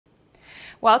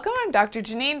Welcome, I'm Dr.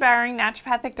 Janine Bowring,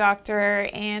 naturopathic doctor,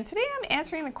 and today I'm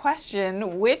answering the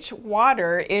question, which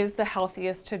water is the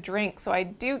healthiest to drink? So I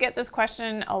do get this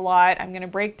question a lot. I'm going to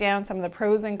break down some of the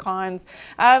pros and cons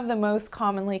of the most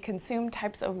commonly consumed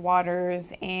types of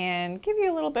waters and give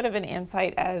you a little bit of an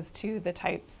insight as to the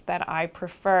types that I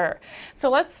prefer.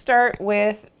 So let's start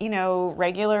with,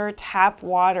 regular tap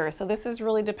water. So this is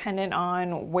really dependent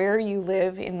on where you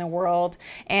live in the world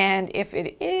and if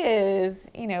it is,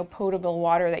 potable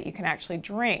water that you can actually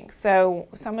drink. So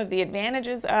some of the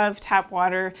advantages of tap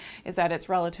water is that it's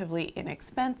relatively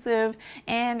inexpensive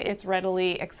and it's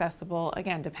readily accessible,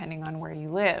 again, depending on where you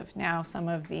live. Now, some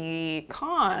of the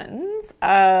cons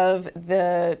of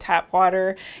the tap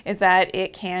water is that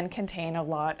it can contain a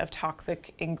lot of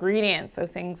toxic ingredients. So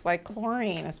things like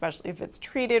chlorine, especially if it's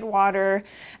treated water,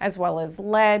 as well as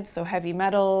lead, so heavy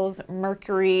metals,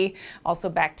 mercury, also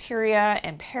bacteria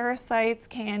and parasites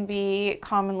can be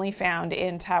commonly found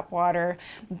in tap water,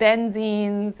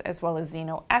 benzenes, as well as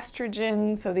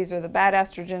xenoestrogens. So these are the bad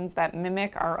estrogens that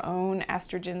mimic our own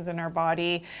estrogens in our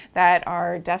body that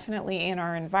are definitely in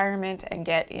our environment and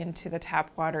get into the tap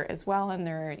water as well, and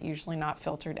they're usually not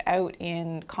filtered out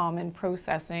in common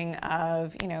processing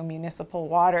of municipal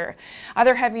water.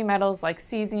 Other heavy metals like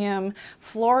cesium,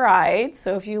 fluoride.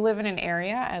 So if you live in an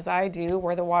area, as I do,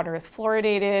 where the water is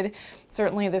fluoridated,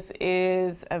 certainly this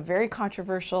is a very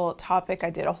controversial topic.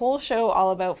 I did a whole show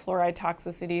all about fluoride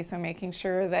toxicity, so making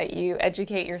sure that you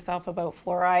educate yourself about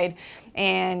fluoride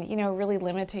and really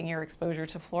limiting your exposure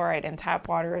to fluoride. And tap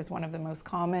water is one of the most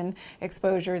common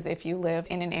exposures if you live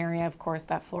in an area, of course,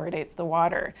 that fluoridates the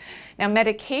water. Now,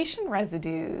 medication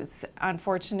residues,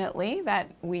 unfortunately,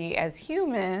 that we as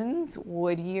humans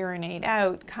would urinate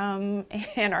out come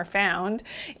and are found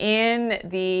in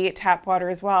the tap water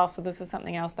as well. So this is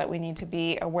something else that we need to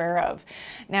be aware of.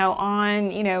 Now,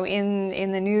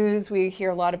 in the news, we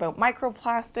hear a lot about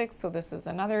microplastics. So this is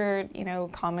another,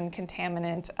 common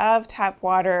contaminant of tap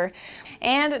water.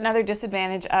 And another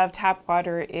disadvantage of tap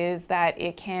water is that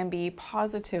it can be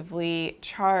positively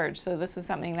charged. So this is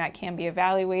something that can be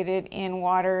evaluated in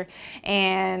water,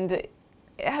 and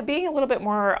being a little bit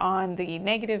more on the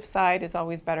negative side is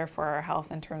always better for our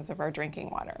health in terms of our drinking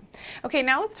water. Okay,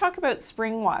 now let's talk about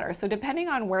spring water. So depending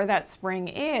on where that spring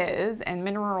is, and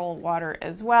mineral water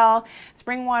as well,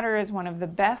 spring water is one of the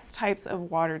best types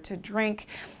of water to drink.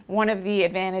 One of the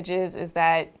advantages is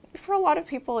that for a lot of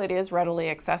people it is readily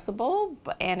accessible,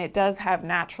 and it does have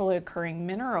naturally occurring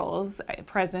minerals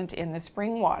present in the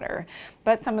spring water.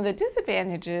 But some of the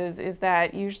disadvantages is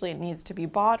that usually it needs to be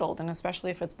bottled, and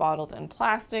especially if it's bottled in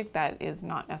plastic, that is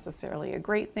not necessarily a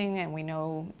great thing, and we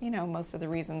know, most of the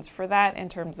reasons for that in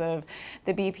terms of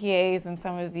the BPAs and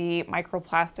some of the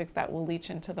microplastics that will leach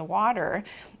into the water,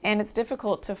 and it's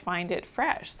difficult to find it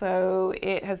fresh. So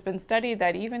it has been studied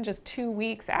that even just 2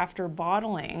 weeks after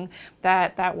bottling,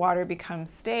 that water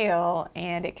becomes stale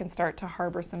and it can start to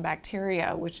harbor some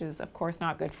bacteria, which is of course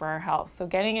not good for our health. So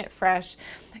getting it fresh,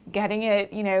 getting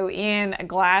it in a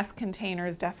glass container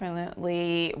is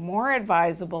definitely more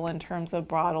advisable in terms of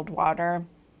bottled water.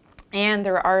 And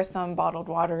there are some bottled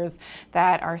waters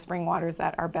that are spring waters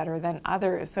that are better than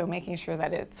others. So making sure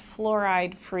that it's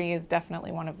fluoride free is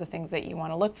definitely one of the things that you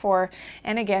want to look for.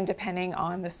 And again, depending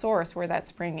on the source where that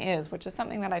spring is, which is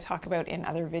something that I talk about in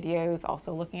other videos.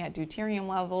 Also looking at deuterium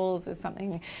levels is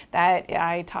something that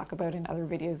I talk about in other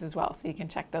videos as well. So you can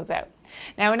check those out.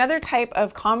 Now, another type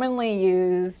of commonly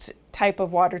used type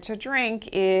of water to drink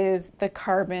is the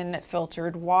carbon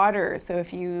filtered water. So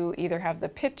if you either have the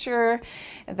pitcher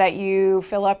that you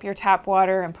fill up your tap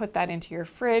water and put that into your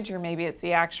fridge, or maybe it's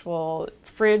the actual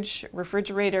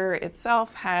refrigerator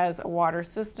itself has a water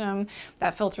system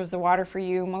that filters the water for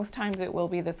you, most times it will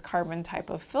be this carbon type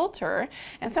of filter.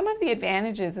 And some of the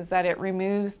advantages is that it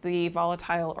removes the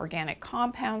volatile organic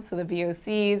compounds, so the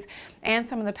VOCs, and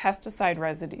some of the pesticide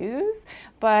residues.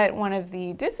 But one of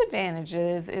the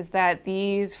disadvantages is that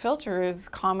these filters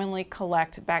commonly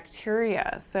collect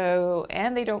bacteria,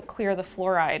 and they don't clear the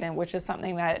fluoride, and which is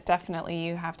something that definitely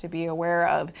you have to be aware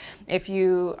of if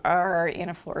you are in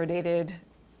a fluoridated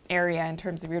area in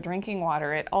terms of your drinking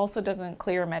water. It also doesn't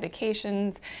clear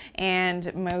medications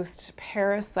and most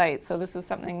parasites. So this is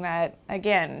something that,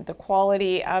 again, the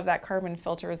quality of that carbon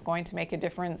filter is going to make a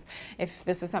difference. If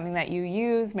this is something that you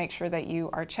use, make sure that you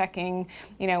are checking,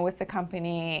 with the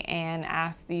company and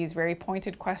ask these very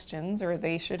pointed questions, or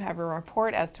they should have a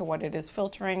report as to what it is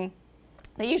filtering.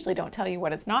 They usually don't tell you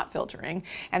what it's not filtering,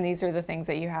 and these are the things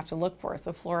that you have to look for.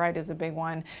 So fluoride is a big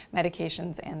one,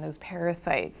 medications, and those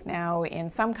parasites. Now, in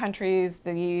some countries,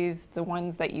 the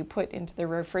ones that you put into the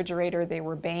refrigerator, they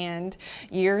were banned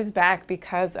years back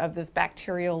because of this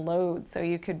bacterial load. So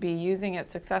you could be using it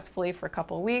successfully for a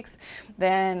couple of weeks,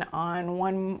 then on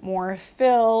one more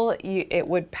fill, it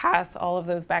would pass all of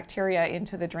those bacteria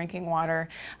into the drinking water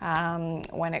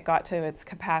when it got to its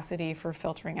capacity for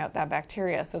filtering out that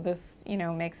bacteria. So this,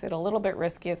 makes it a little bit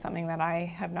risky. It's something that I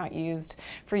have not used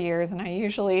for years, and I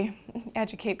usually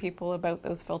educate people about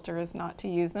those filters not to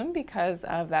use them because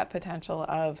of that potential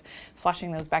of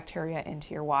flushing those bacteria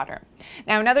into your water.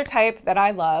 Now, another type that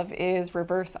I love is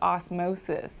reverse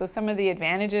osmosis. So some of the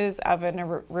advantages of a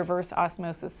reverse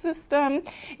osmosis system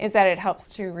is that it helps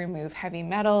to remove heavy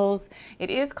metals. It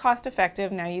is cost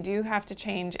effective. Now, you do have to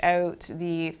change out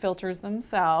the filters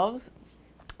themselves.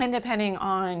 And depending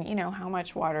on, how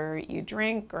much water you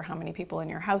drink or how many people in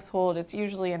your household, it's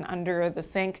usually an under the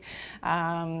sink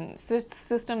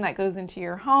system that goes into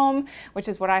your home, which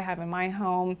is what I have in my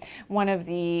home. One of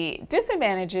the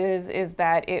disadvantages is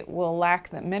that it will lack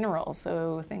the minerals,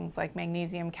 so things like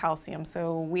magnesium, calcium.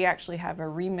 So we actually have a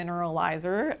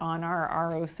remineralizer on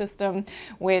our RO system,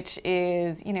 which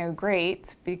is,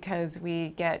 great because we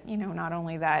get, not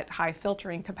only that high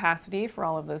filtering capacity for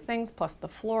all of those things, plus the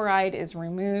fluoride is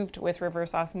removed with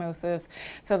reverse osmosis.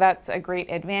 So that's a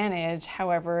great advantage.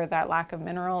 However, that lack of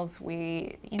minerals,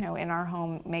 we, in our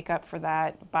home make up for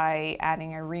that by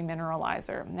adding a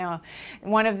remineralizer. Now,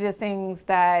 one of the things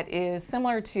that is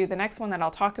similar to the next one that I'll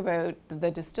talk about,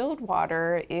 the distilled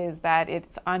water, is that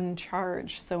it's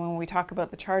uncharged. So when we talk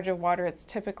about the charge of water, it's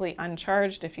typically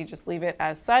uncharged if you just leave it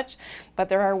as such, but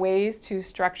there are ways to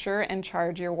structure and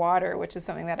charge your water, which is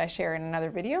something that I share in another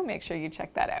video. Make sure you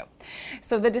check that out.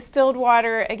 So the distilled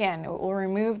water, again, it will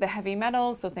remove the heavy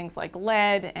metals, so things like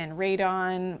lead and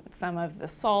radon, some of the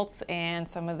salts, and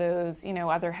some of those,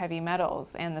 other heavy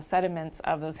metals and the sediments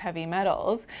of those heavy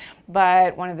metals.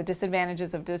 But one of the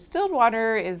disadvantages of distilled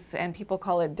water is, and people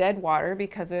call it dead water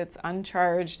because it's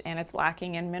uncharged and it's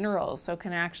lacking in minerals, so it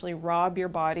can actually rob your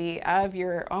body of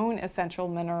your own essential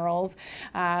minerals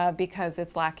because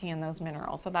it's lacking in those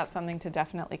minerals. So that's something to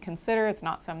definitely consider. It's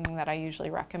not something that I usually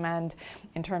recommend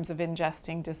in terms of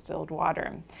ingesting distilled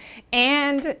water.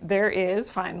 And there is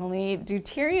finally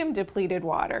deuterium-depleted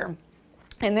water.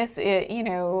 And this,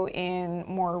 in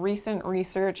more recent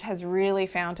research has really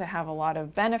found to have a lot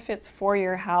of benefits for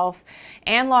your health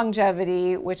and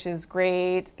longevity, which is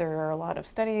great. There are a lot of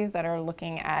studies that are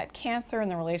looking at cancer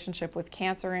and the relationship with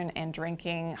cancer and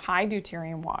drinking high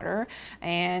deuterium water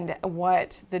and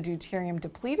what the deuterium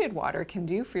depleted water can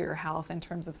do for your health in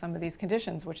terms of some of these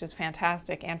conditions, which is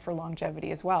fantastic, and for longevity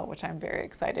as well, which I'm very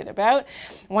excited about.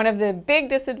 One of the big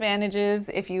disadvantages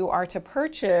if you are to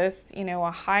purchase,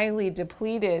 a highly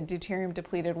depleted deuterium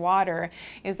depleted water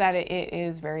is that it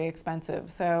is very expensive.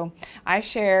 So I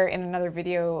share in another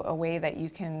video a way that you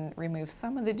can remove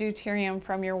some of the deuterium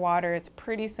from your water. It's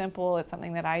pretty simple. It's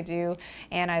something that I do,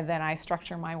 and then I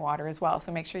structure my water as well.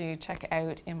 So make sure you check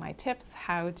out in my tips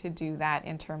how to do that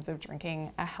in terms of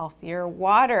drinking a healthier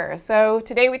water. So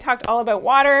today we talked all about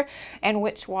water and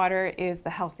which water is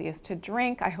the healthiest to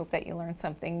drink. I hope that you learned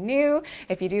something new.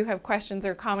 If you do have questions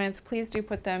or comments, please do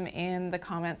put them in the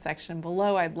comment section below.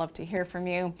 I'd love to hear from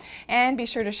you, and be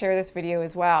sure to share this video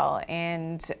as well,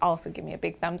 and also give me a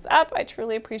big thumbs up. I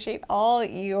truly appreciate all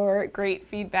your great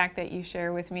feedback that you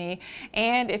share with me.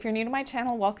 And if you're new to my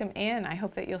channel, welcome in. I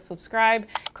hope that you'll subscribe,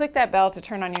 click that bell to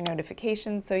turn on your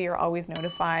notifications so you're always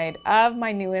notified of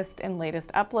my newest and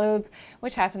latest uploads,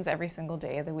 which happens every single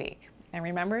day of the week. And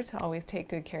remember to always take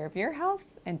good care of your health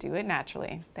and do it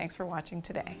naturally. Thanks for watching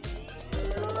today.